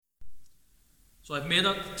So I've made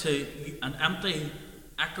it to an empty,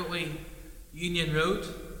 echoey Union Road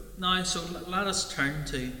now, so let us turn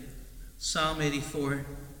to Psalm 84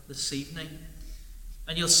 this evening.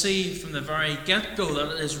 And you'll see from the very get-go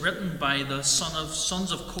that it is written by the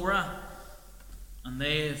sons of Korah. And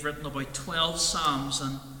they have written about 12 psalms,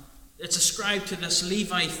 and it's ascribed to this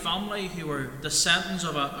Levi family who were descendants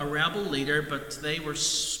of a rebel leader, but they were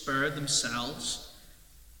spared themselves.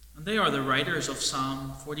 And they are the writers of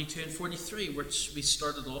Psalm 42 and 43, which we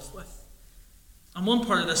started off with. And one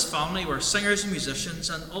part of this family were singers and musicians,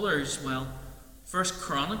 and others, well, First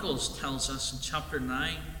Chronicles tells us in chapter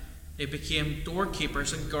 9, they became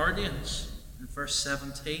doorkeepers and guardians. In verse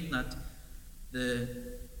 17, that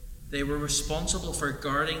they were responsible for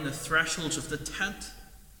guarding the thresholds of the tent,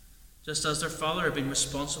 just as their father had been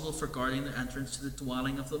responsible for guarding the entrance to the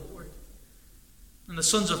dwelling of the Lord. And the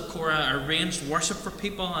sons of Korah arranged worship for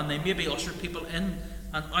people, and they maybe ushered people in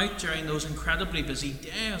and out during those incredibly busy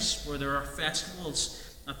days where there are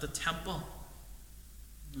festivals at the temple.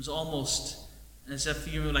 It was almost as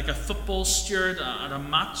if you were like a football steward at a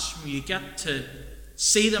match, where you get to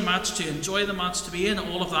see the match, to enjoy the match, to be in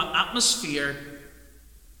all of that atmosphere,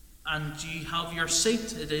 and you have your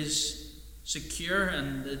seat. It is secure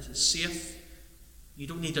and it's safe. You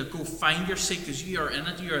don't need to go find your seat because you are in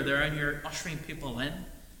it, you are there, and you're ushering people in.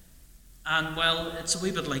 And well, it's a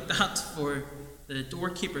wee bit like that for the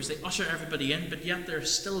doorkeepers. They usher everybody in, but yet they're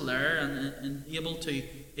still there and able to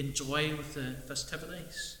enjoy with the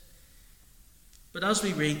festivities. But as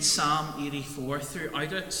we read Psalm 84,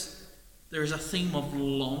 throughout it, there's a theme of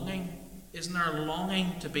longing. Isn't there a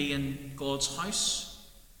longing to be in God's house,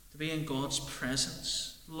 to be in God's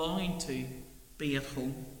presence, longing to be at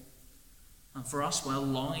home? And for us, well,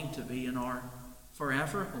 longing to be in our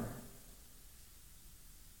forever home.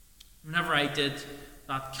 Whenever I did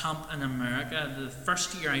that camp in America, the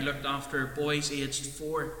first year I looked after boys aged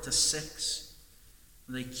 4 to 6.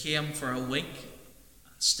 They came for a week,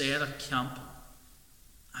 stayed at camp,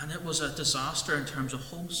 and it was a disaster in terms of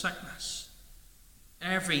homesickness.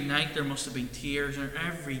 Every night there must have been tears, and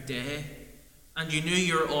every day. And you knew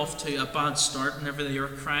you were off to a bad start whenever they were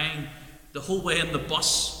crying. The whole way in the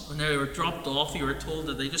bus, when they were dropped off, you were told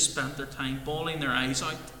that they just spent their time bawling their eyes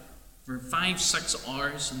out for 5-6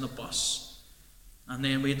 hours in the bus. And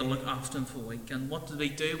then we had to look after them for a week. And what did we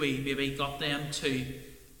do? We maybe got them to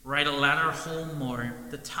write a letter home, or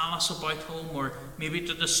to tell us about home, or maybe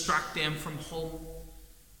to distract them from home.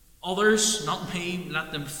 Others, not me,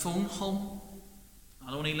 let them phone home.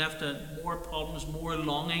 That only left more problems, more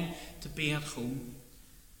longing to be at home.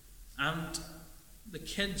 And the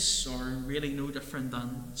kids are really no different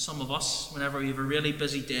than some of us. Whenever we have a really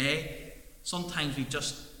busy day, sometimes we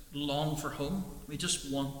just long for home. We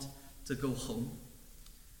just want to go home.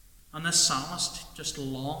 And this psalmist just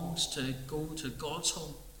longs to go to God's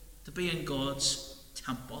home, to be in God's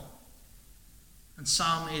temple. And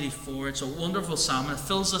Psalm 84, it's a wonderful psalm, and it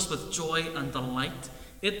fills us with joy and delight.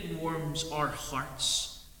 It warms our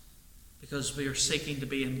hearts because we are seeking to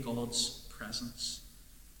be in God's presence.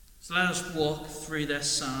 So let us walk through this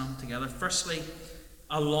psalm together. Firstly,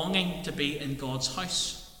 a longing to be in God's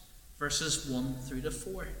house, verses 1 through to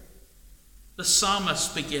 4. The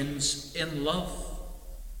psalmist begins in love.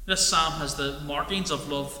 This psalm has the markings of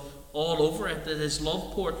love all over it. It is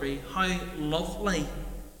love poetry. How lovely,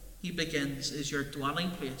 he begins, is your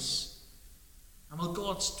dwelling place. And well,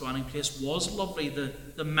 God's dwelling place was lovely.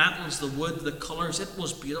 The metals, the wood, the colours, it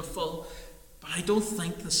was beautiful. But I don't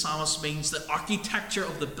think the psalmist means the architecture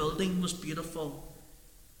of the building was beautiful.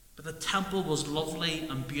 But the temple was lovely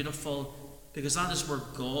and beautiful because that is where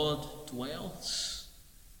God dwells.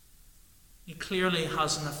 He clearly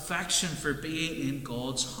has an affection for being in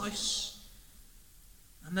God's house.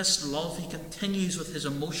 And this love, he continues with his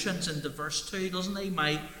emotions into verse 2, doesn't he?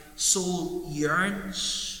 My soul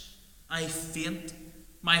yearns, I faint,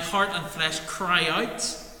 my heart and flesh cry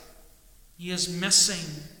out. He is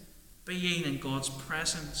missing being in God's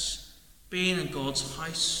presence, being in God's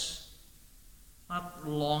house. That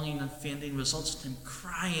longing and fainting results in him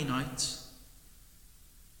crying out.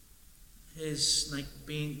 Is like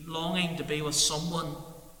longing to be with someone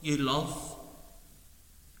you love,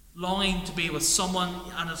 longing to be with someone,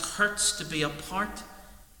 and it hurts to be apart.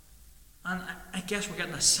 And I guess we're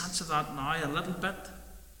getting a sense of that now a little bit.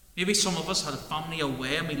 Maybe some of us had a family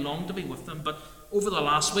away and we long to be with them, but over the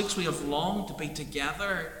last weeks we have longed to be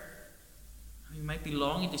together. We might be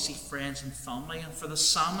longing to see friends and family, and for the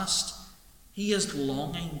psalmist, he is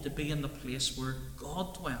longing to be in the place where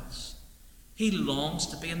God dwells. He longs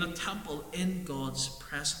to be in the temple in God's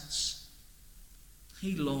presence.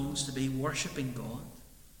 He longs to be worshipping God.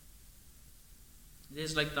 It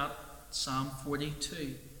is like that Psalm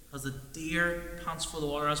 42. As the deer pants for the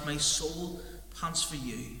water, as my soul pants for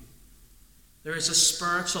you. There is a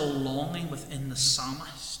spiritual longing within the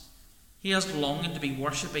psalmist. He has longing to be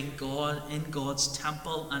worshipping God in God's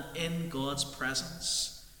temple and in God's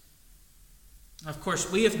presence. Of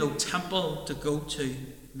course, we have no temple to go to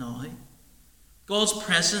now. God's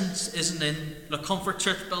presence isn't in the Comfort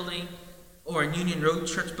Church building or in Union Road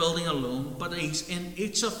Church building alone, but He's in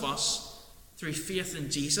each of us through faith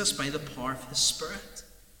in Jesus by the power of His Spirit.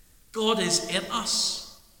 God is in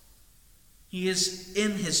us. He is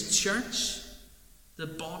in His church, the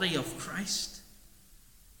body of Christ.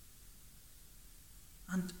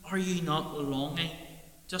 And are you not longing,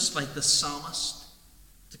 just like the psalmist,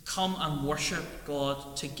 to come and worship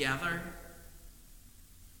God together?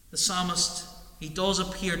 The psalmist, he does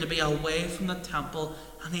appear to be away from the temple,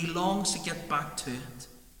 and he longs to get back to it.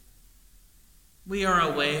 We are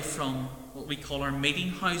away from what we call our meeting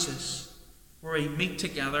houses, where we meet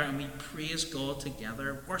together and we praise God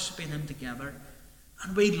together, worshipping Him together,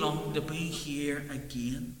 and we long to be here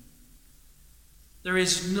again. There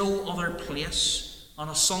is no other place on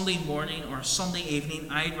a Sunday morning or a Sunday evening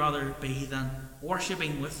I'd rather be than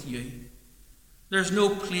worshipping with you. There's no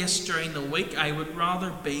place during the week I would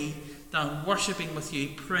rather be than worshipping with you,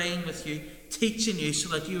 praying with you, teaching you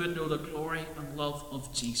so that you would know the glory and love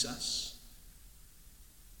of Jesus.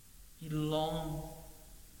 You long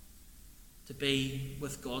to be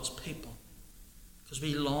with God's people because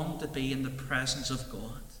we long to be in the presence of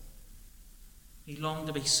God. We long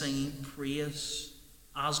to be singing praise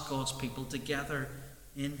as God's people together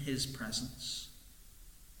in His presence.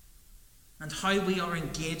 And how we are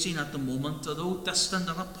engaging at the moment, although distant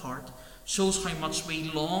and apart, shows how much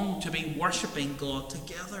we long to be worshipping God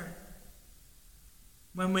together.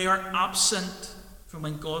 When we are absent from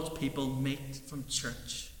when God's people meet from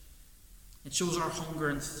church, it shows our hunger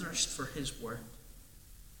and thirst for His word.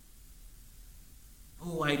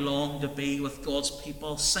 Oh, I long to be with God's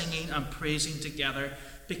people, singing and praising together,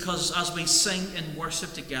 because as we sing in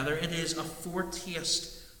worship together, it is a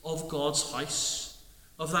foretaste of God's house,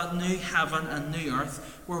 of that new heaven and new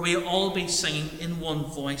earth, where we'll all be singing in one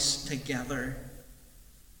voice together.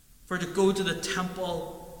 For to go to the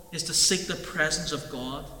temple is to seek the presence of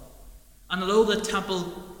God. And although the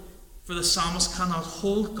temple for the psalmist cannot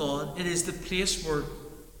hold God, it is the place where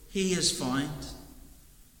He is found.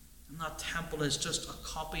 And that temple is just a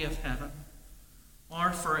copy of heaven,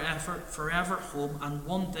 our forever home, and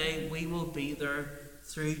one day we will be there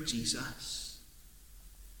through Jesus.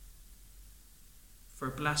 For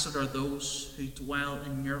blessed are those who dwell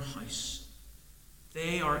in your house.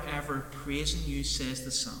 They are ever praising you, says the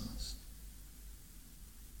psalmist.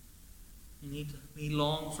 We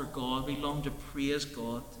long for God, we long to praise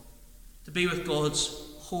God, to be with God's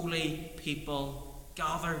holy people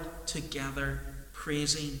gathered together,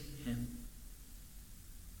 praising Him.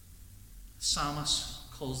 The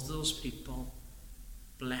psalmist calls those people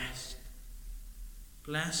blessed.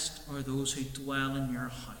 Blessed are those who dwell in your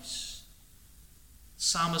house. The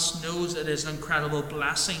psalmist knows it is an incredible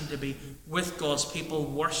blessing to be with God's people,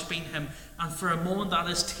 worshipping Him, and for a moment that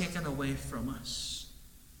is taken away from us.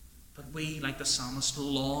 But we, like the psalmist,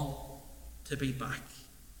 long to be back.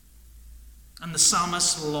 And the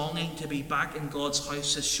psalmist's longing to be back in God's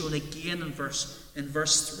house is shown again in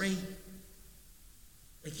verse 3.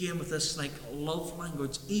 Again with this love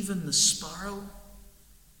language, even the sparrow.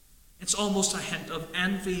 It's almost a hint of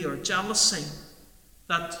envy or jealousy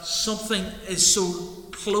that something is so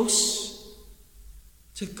close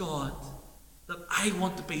to God that I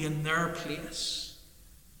want to be in their place.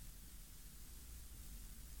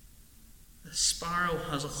 The sparrow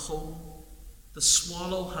has a home. The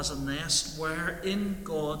swallow has a nest where in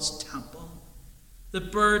God's temple. The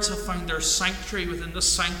birds have found their sanctuary within the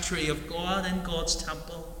sanctuary of God in God's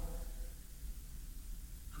temple.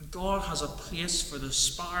 And God has a place for the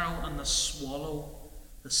sparrow and the swallow,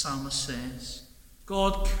 the psalmist says.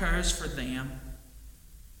 God cares for them.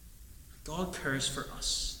 God cares for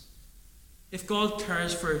us. If God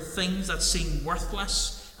cares for things that seem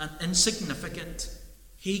worthless and insignificant,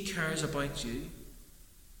 He cares about you.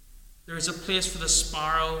 There is a place for the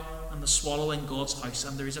sparrow and the swallow in God's house,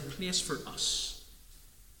 and there is a place for us.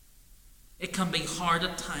 It can be hard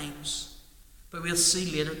at times, but we'll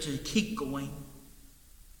see later to keep going.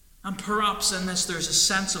 And perhaps in this there's a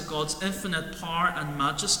sense of God's infinite power and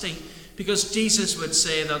majesty, because Jesus would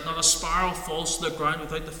say that not a sparrow falls to the ground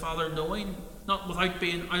without the Father knowing, not without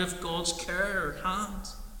being out of God's care or hand.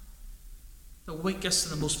 The weakest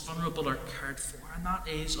and the most vulnerable are cared for, and that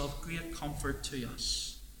is of great comfort to us.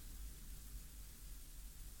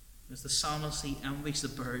 As the psalmist, he envies the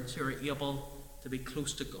birds who are able to be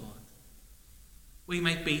close to God. We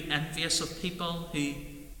might be envious of people who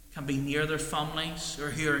can be near their families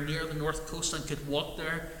or who are near the north coast and could walk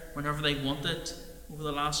there whenever they wanted over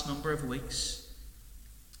the last number of weeks.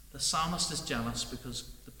 The psalmist is jealous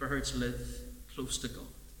because the birds live close to God.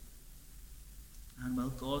 And well,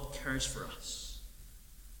 God cares for us.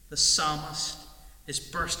 The psalmist is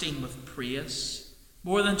bursting with praise,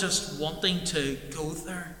 more than just wanting to go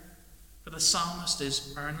there. But the psalmist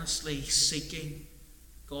is earnestly seeking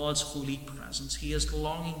God's holy presence. He is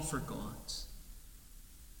longing for God.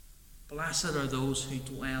 Blessed are those who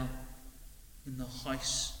dwell in the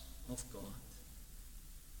house of God.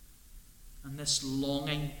 And this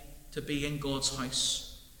longing to be in God's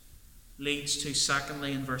house leads to,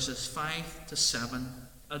 secondly, in verses 5 to 7,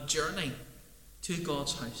 a journey to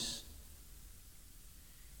God's house.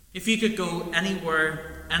 If you could go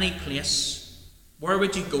anywhere, any place, where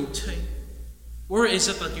would you go to? Where is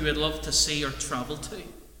it that you would love to see or travel to?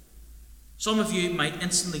 Some of you might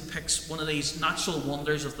instantly pick one of these natural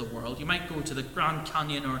wonders of the world. You might go to the Grand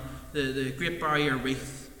Canyon or the Great Barrier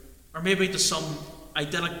Reef, or maybe to some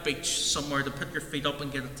idyllic beach somewhere to put your feet up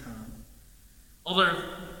and get a tan.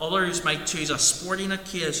 Others might choose a sporting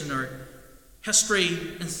occasion, or history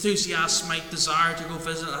enthusiasts might desire to go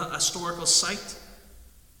visit a historical site,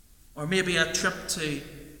 or maybe a trip to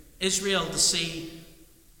Israel to see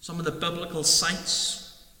some of the biblical sites.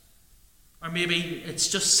 Or maybe it's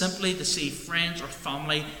just simply to see friends or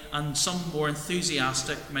family, and some more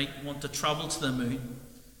enthusiastic might want to travel to the moon.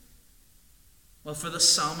 Well, for the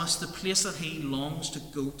psalmist, the place that he longs to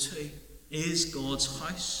go to is God's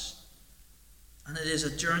house. And it is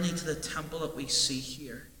a journey to the temple that we see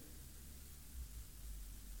here.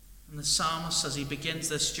 And the psalmist, as he begins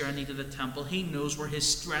this journey to the temple, he knows where his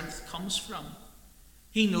strength comes from.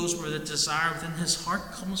 He knows where the desire within his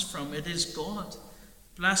heart comes from. It is God.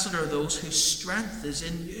 Blessed are those whose strength is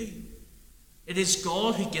in you. It is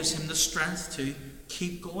God who gives him the strength to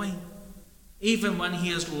keep going. Even when he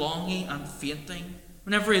is longing and fainting,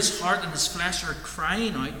 whenever his heart and his flesh are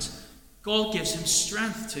crying out, God gives him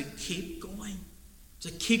strength to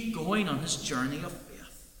keep going on his journey of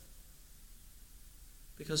faith.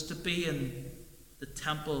 Because to be in the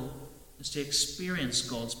temple is to experience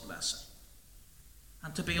God's blessing.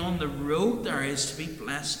 And to be on the road there is to be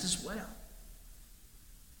blessed as well.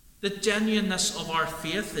 The genuineness of our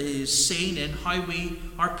faith is seen in how we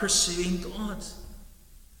are pursuing God.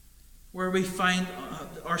 Where we find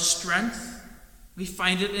our strength, we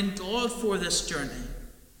find it in God for this journey.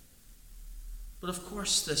 But of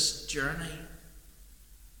course, this journey,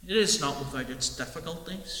 it is not without its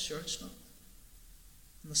difficulties. Sure, it's not.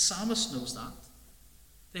 And the psalmist knows that.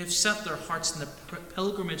 They have set their hearts in the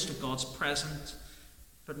pilgrimage to God's presence.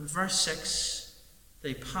 But in verse 6,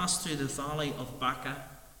 they pass through the valley of Baca.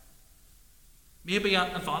 Maybe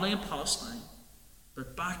a valley in Palestine,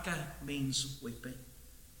 but Baca means weeping.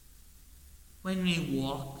 When we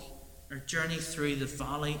walk or journey through the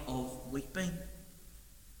valley of weeping,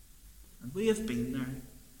 and we have been there,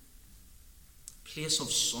 a place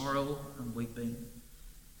of sorrow and weeping,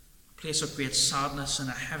 a place of great sadness and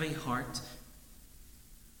a heavy heart.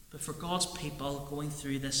 But for God's people going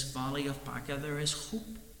through this valley of Baca, there is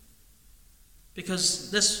hope. Because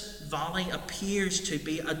this valley appears to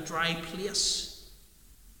be a dry place.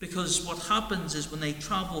 Because what happens is when they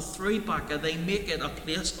travel through Baca, they make it a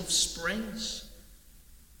place of springs.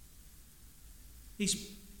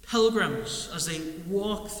 These pilgrims, as they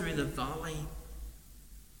walk through the valley,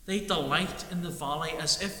 they delight in the valley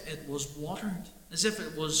as if it was watered, as if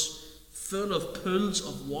it was full of pools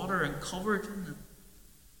of water and covered in them.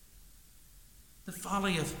 The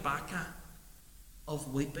valley of Baca,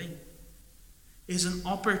 of weeping, is an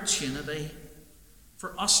opportunity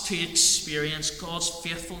for us to experience God's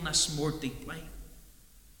faithfulness more deeply.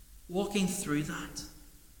 Walking through that.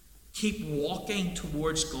 Keep walking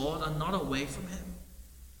towards God and not away from him.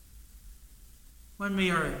 When we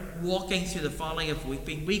are walking through the valley of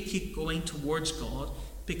weeping, we keep going towards God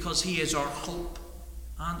because he is our hope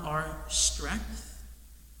and our strength.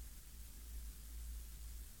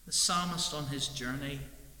 The psalmist on his journey,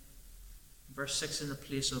 verse 6, in the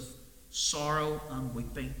place of sorrow and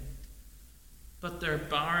weeping. But their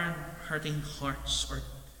barren, hurting hearts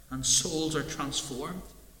and souls are transformed.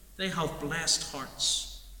 They have blessed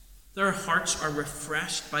hearts. Their hearts are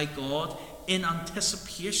refreshed by God in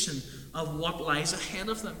anticipation of what lies ahead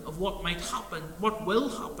of them, of what might happen, what will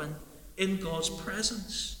happen in God's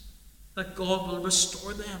presence. That God will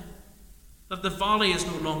restore them. That the valley is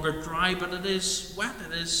no longer dry, but it is wet.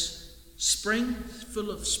 It is spring, full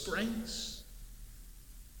of springs.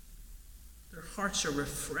 Their hearts are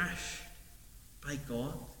refreshed by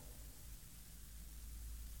God.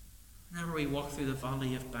 whenever we walk through the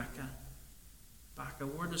valley of Baca,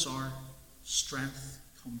 where does our strength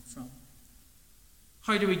come from?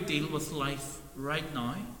 How do we deal with life right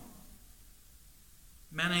now?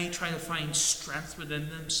 Many try to find strength within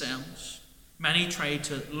themselves. Many try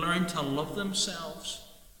to learn to love themselves.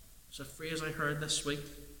 It's a phrase I heard this week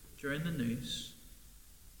during the news.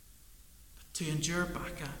 But to endure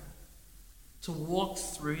Baca, to walk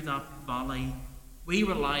through that valley, we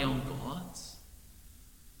rely on God.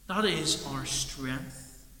 That is our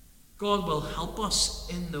strength. God will help us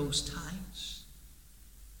in those times.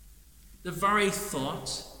 The very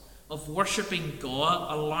thought of worshipping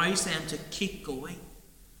God allows them to keep going.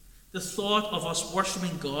 The thought of us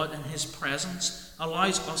worshipping God in His presence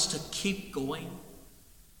allows us to keep going.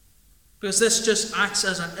 Because this just acts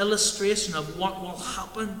as an illustration of what will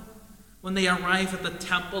happen when they arrive at the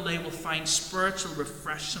temple. They will find spiritual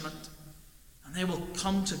refreshment, and they will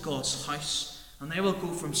come to God's house, and they will go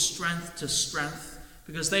from strength to strength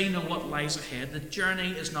because they know what lies ahead. The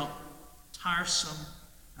journey is not tiresome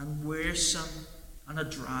and wearisome and a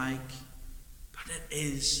drag, but it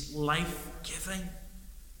is life-giving.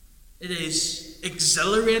 It is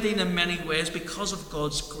exhilarating in many ways because of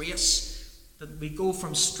God's grace that we go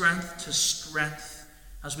from strength to strength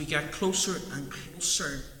as we get closer and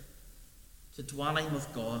closer to dwelling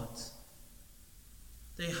with God.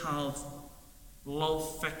 They have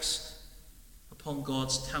love fixed upon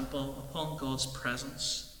God's temple, upon God's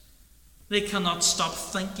presence. They cannot stop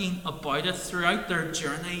thinking about it throughout their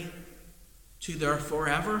journey to their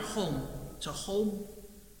forever home, to home.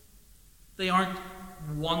 They aren't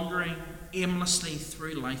wandering aimlessly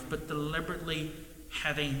through life, but deliberately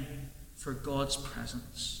heading for God's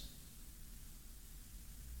presence.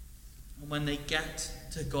 And when they get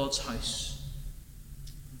to God's house,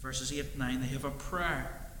 in verses 8 and 9, they have a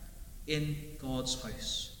prayer in God's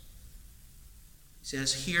house. He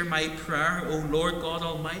says, "Hear my prayer, O Lord God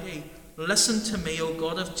Almighty. Listen to me, O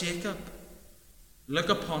God of Jacob. Look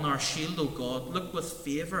upon our shield, O God. Look with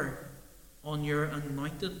favour on your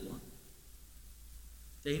anointed one."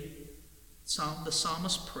 The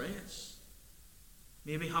psalmist prays.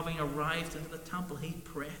 Maybe having arrived into the temple, he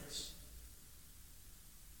prays.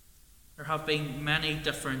 There have been many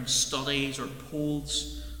different studies or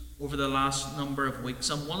polls over the last number of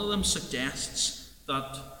weeks, and one of them suggests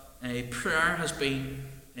that prayer has been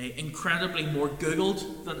incredibly more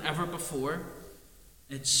Googled than ever before.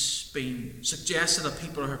 It's been suggested that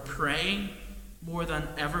people are praying more than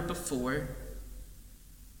ever before.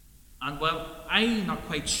 And well, I'm not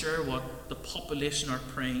quite sure what the population are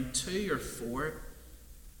praying to or for,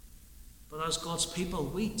 but as God's people,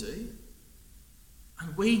 we do.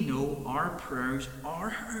 And we know our prayers are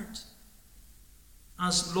heard.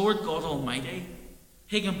 As Lord God Almighty,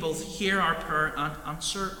 He can both hear our prayer and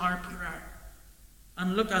answer our prayer.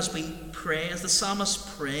 And look, as we pray, as the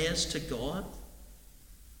psalmist prays to God,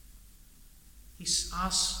 he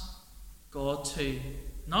asks God to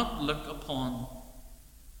not look upon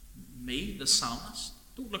me, the psalmist.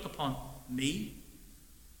 Don't look upon me.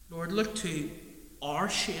 Lord, look to our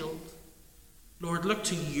shield. Lord, look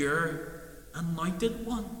to your anointed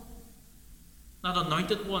one. Not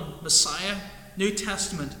anointed one, Messiah. New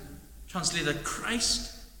Testament translated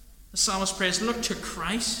Christ. The psalmist prays, look to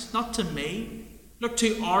Christ, not to me. Look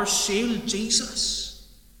to our shield, Jesus.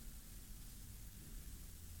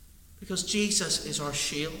 Because Jesus is our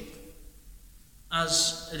shield.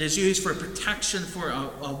 As it is used for protection for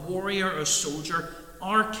a warrior or soldier,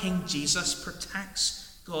 our King Jesus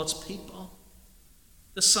protects God's people.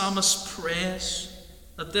 The psalmist prays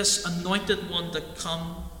that this anointed one to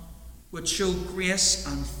come would show grace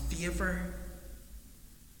and favour.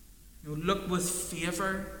 Look with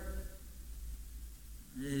favour.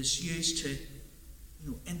 It is used to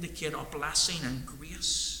indicate a blessing and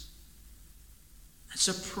grace. It's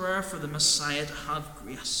a prayer for the Messiah to have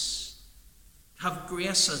grace. Have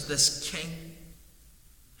grace as this King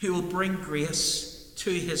who will bring grace to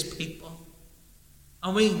his people.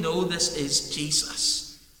 And we know this is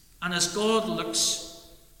Jesus. And as God looks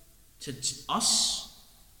to us,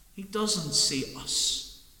 he doesn't see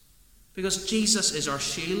us. Because Jesus is our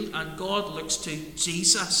shield, and God looks to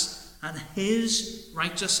Jesus and his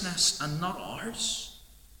righteousness and not ours.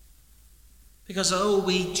 Because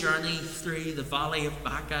we journey through the valley of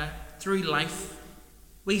Baca, through life,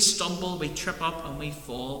 we stumble, we trip up, and we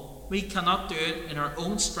fall. We cannot do it in our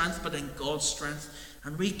own strength, but in God's strength.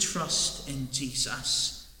 And we trust in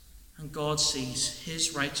Jesus. And God sees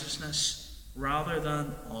his righteousness rather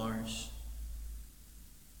than ours.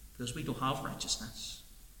 Because we don't have righteousness.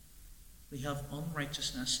 We have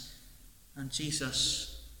unrighteousness. And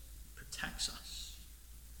Jesus protects us.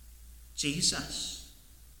 Jesus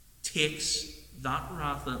takes that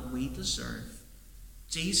wrath that we deserve.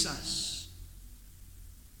 Jesus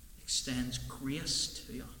extends grace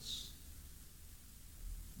to us.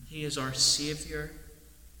 He is our Saviour,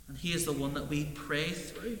 and He is the one that we pray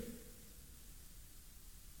through.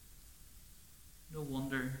 No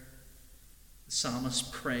wonder the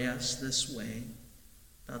psalmist prays this way,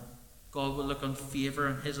 that God will look on favour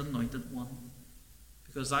on His anointed one,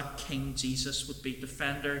 because that King Jesus would be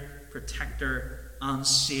defender, protector, and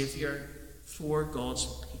Saviour for God's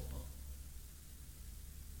people.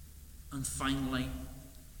 And finally,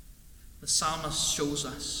 the psalmist shows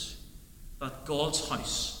us that God's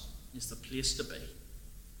house is the place to be.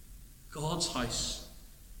 God's house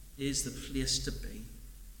is the place to be.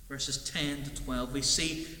 Verses 10 to 12, we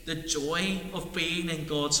see the joy of being in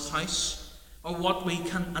God's house, or what we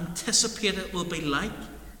can anticipate it will be like.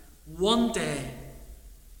 One day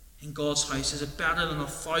in God's house is better than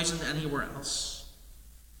 1,000 anywhere else.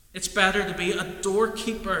 It's better to be a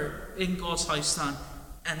doorkeeper in God's house than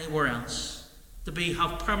anywhere else. To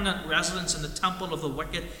have permanent residence in the temple of the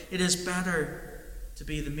wicked, it is better to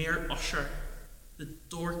be the mere usher, the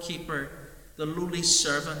doorkeeper, the lowly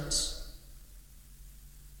servant.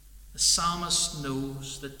 The psalmist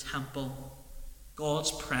knows the temple,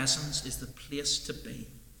 God's presence, is the place to be.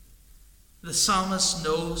 The psalmist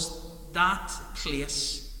knows that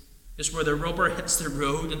place is where the rubber hits the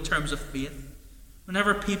road in terms of faith.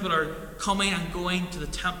 Whenever people are coming and going to the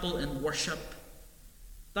temple in worship,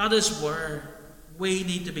 that is where we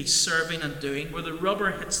need to be serving and doing, where the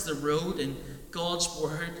rubber hits the road in God's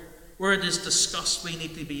word. Where it is discussed, we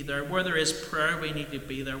need to be there. Where there is prayer, we need to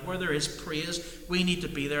be there. Where there is praise, we need to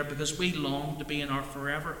be there, because we long to be in our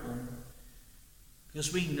forever home.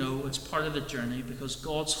 Because we know it's part of the journey, because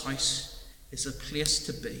God's house is a place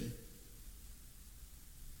to be.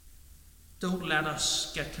 Don't let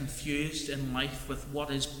us get confused in life with what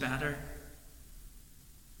is better.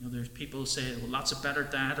 There's people who say, well, that's a better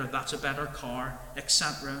dad, or that's a better car,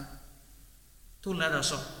 etc. Don't let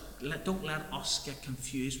us get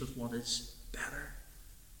confused with what is better.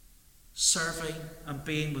 Serving and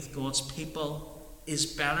being with God's people is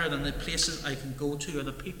better than the places I can go to or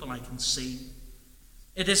the people I can see.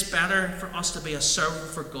 It is better for us to be a servant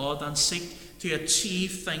for God than seek to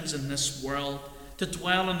achieve things in this world, to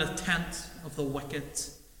dwell in the tent of the wicked.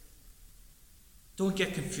 Don't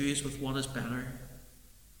get confused with what is better.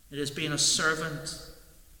 It is being a servant.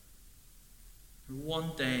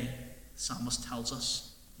 One day, the psalmist tells us,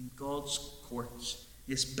 in God's courts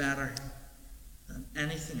is better than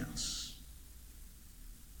anything else.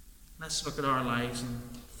 Let's look at our lives and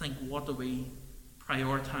think, what do we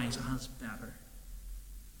prioritize as better?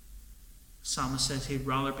 The psalmist says he'd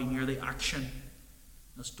rather be near the action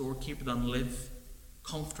as doorkeeper than live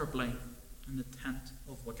comfortably in the tent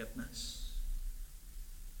of wickedness.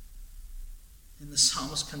 And the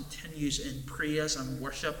psalmist continues in praise and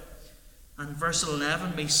worship. And verse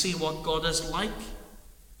 11, we see what God is like.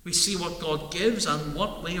 We see what God gives and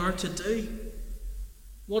what we are to do.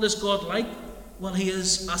 What is God like? Well, He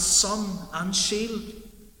is a sun and shield.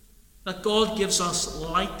 That God gives us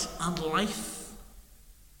light and life.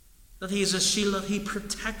 That He is a shield, that He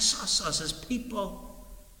protects us as His people.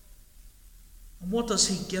 And what does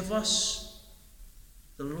He give us?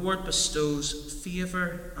 The Lord bestows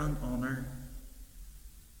favour and honour.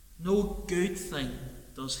 No good thing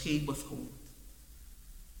does He withhold.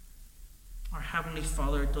 Our Heavenly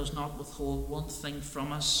Father does not withhold one thing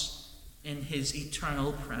from us in His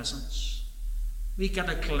eternal presence. We get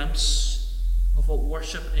a glimpse of what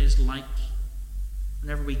worship is like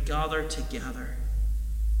whenever we gather together.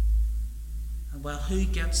 And well, who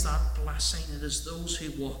gets that blessing? It is those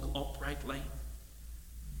who walk uprightly,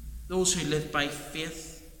 those who live by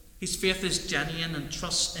faith, whose faith is genuine and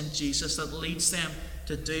trust in Jesus, that leads them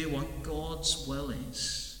to do what God's will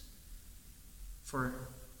is. For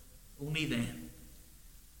only then,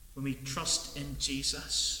 when we trust in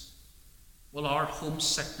Jesus, will our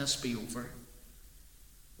homesickness be over.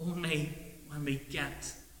 Only when we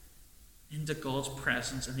get into God's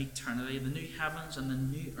presence in eternity, the new heavens and the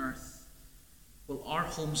new earth, will our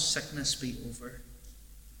homesickness be over.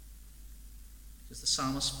 Because the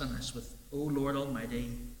psalmist finished with, O Lord Almighty,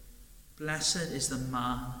 blessed is the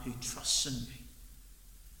man who trusts in you.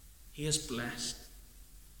 He is blessed,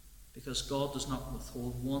 because God does not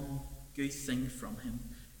withhold one good thing from him.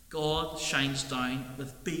 God shines down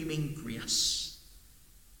with beaming grace.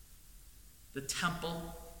 The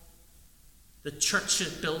temple, the church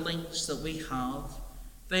buildings that we have,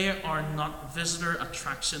 they are not visitor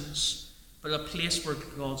attractions, but a place where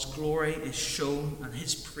God's glory is shown and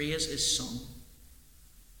His praise is sung.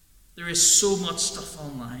 There is so much stuff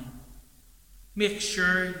online. Make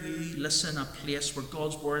sure you listen a place where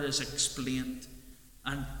God's word is explained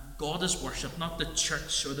and God is worshipped, not the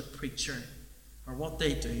church or the preacher or what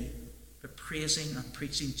they do, but praising and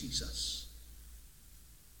preaching Jesus.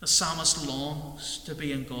 The psalmist longs to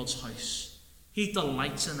be in God's house. He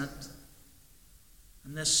delights in it.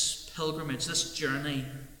 And this pilgrimage, this journey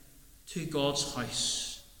to God's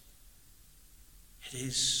house, it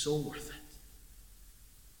is so worth it.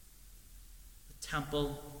 The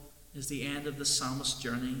temple is the end of the psalmist's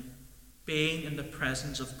journey, being in the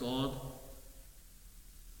presence of God,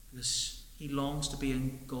 because he longs to be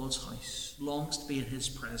in God's house, longs to be in his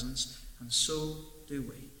presence, and so do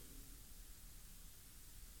we.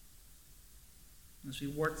 As we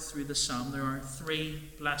work through the psalm, there are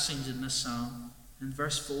 3 blessings in this psalm. In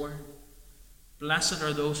verse 4, blessed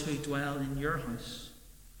are those who dwell in your house.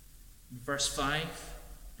 In verse 5,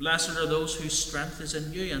 blessed are those whose strength is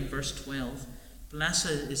in you. In verse 12,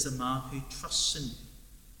 blessed is the man who trusts in you.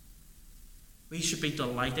 We should be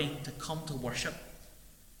delighting to come to worship.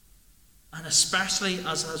 And especially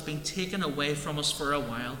as it has been taken away from us for a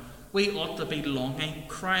while, we ought to be longing,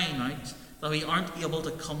 crying out that we aren't able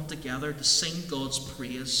to come together to sing God's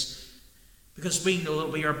praise, because we know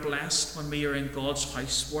that we are blessed when we are in God's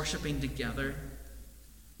house worshipping together.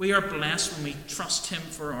 We are blessed when we trust him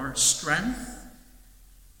for our strength.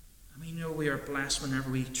 And we know we are blessed whenever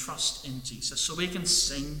we trust in Jesus, so we can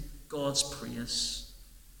sing God's praise.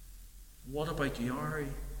 What about you? Are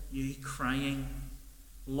you crying,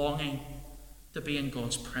 longing to be in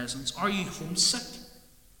God's presence? Are you homesick?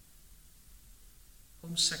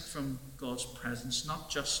 Homesick from God's presence, not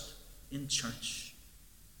just in church,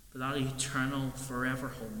 but that eternal, forever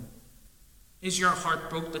home. Is your heart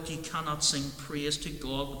broke that you cannot sing praise to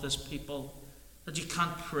God with his people? That you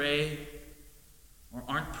can't pray or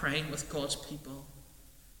aren't praying with God's people?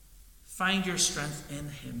 Find your strength in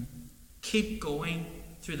him. Keep going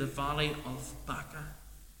through the valley of Baca,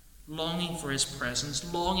 longing for his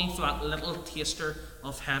presence, longing for that little taster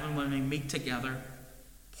of heaven when we meet together,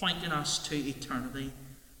 pointing us to eternity,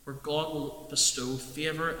 where God will bestow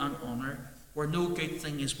favour and honour, where no good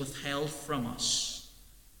thing is withheld from us.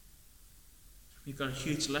 We've got a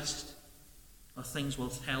huge list of things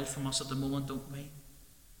withheld from us at the moment, don't we?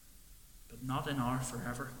 But not in our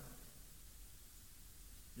forever.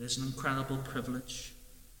 It is an incredible privilege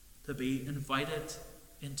to be invited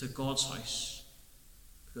into God's house,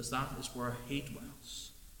 because that is where he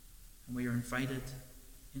dwells, and we are invited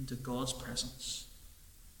into God's presence.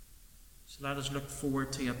 So let us look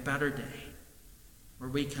forward to a better day where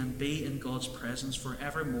we can be in God's presence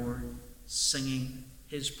forevermore, singing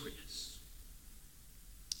his praise.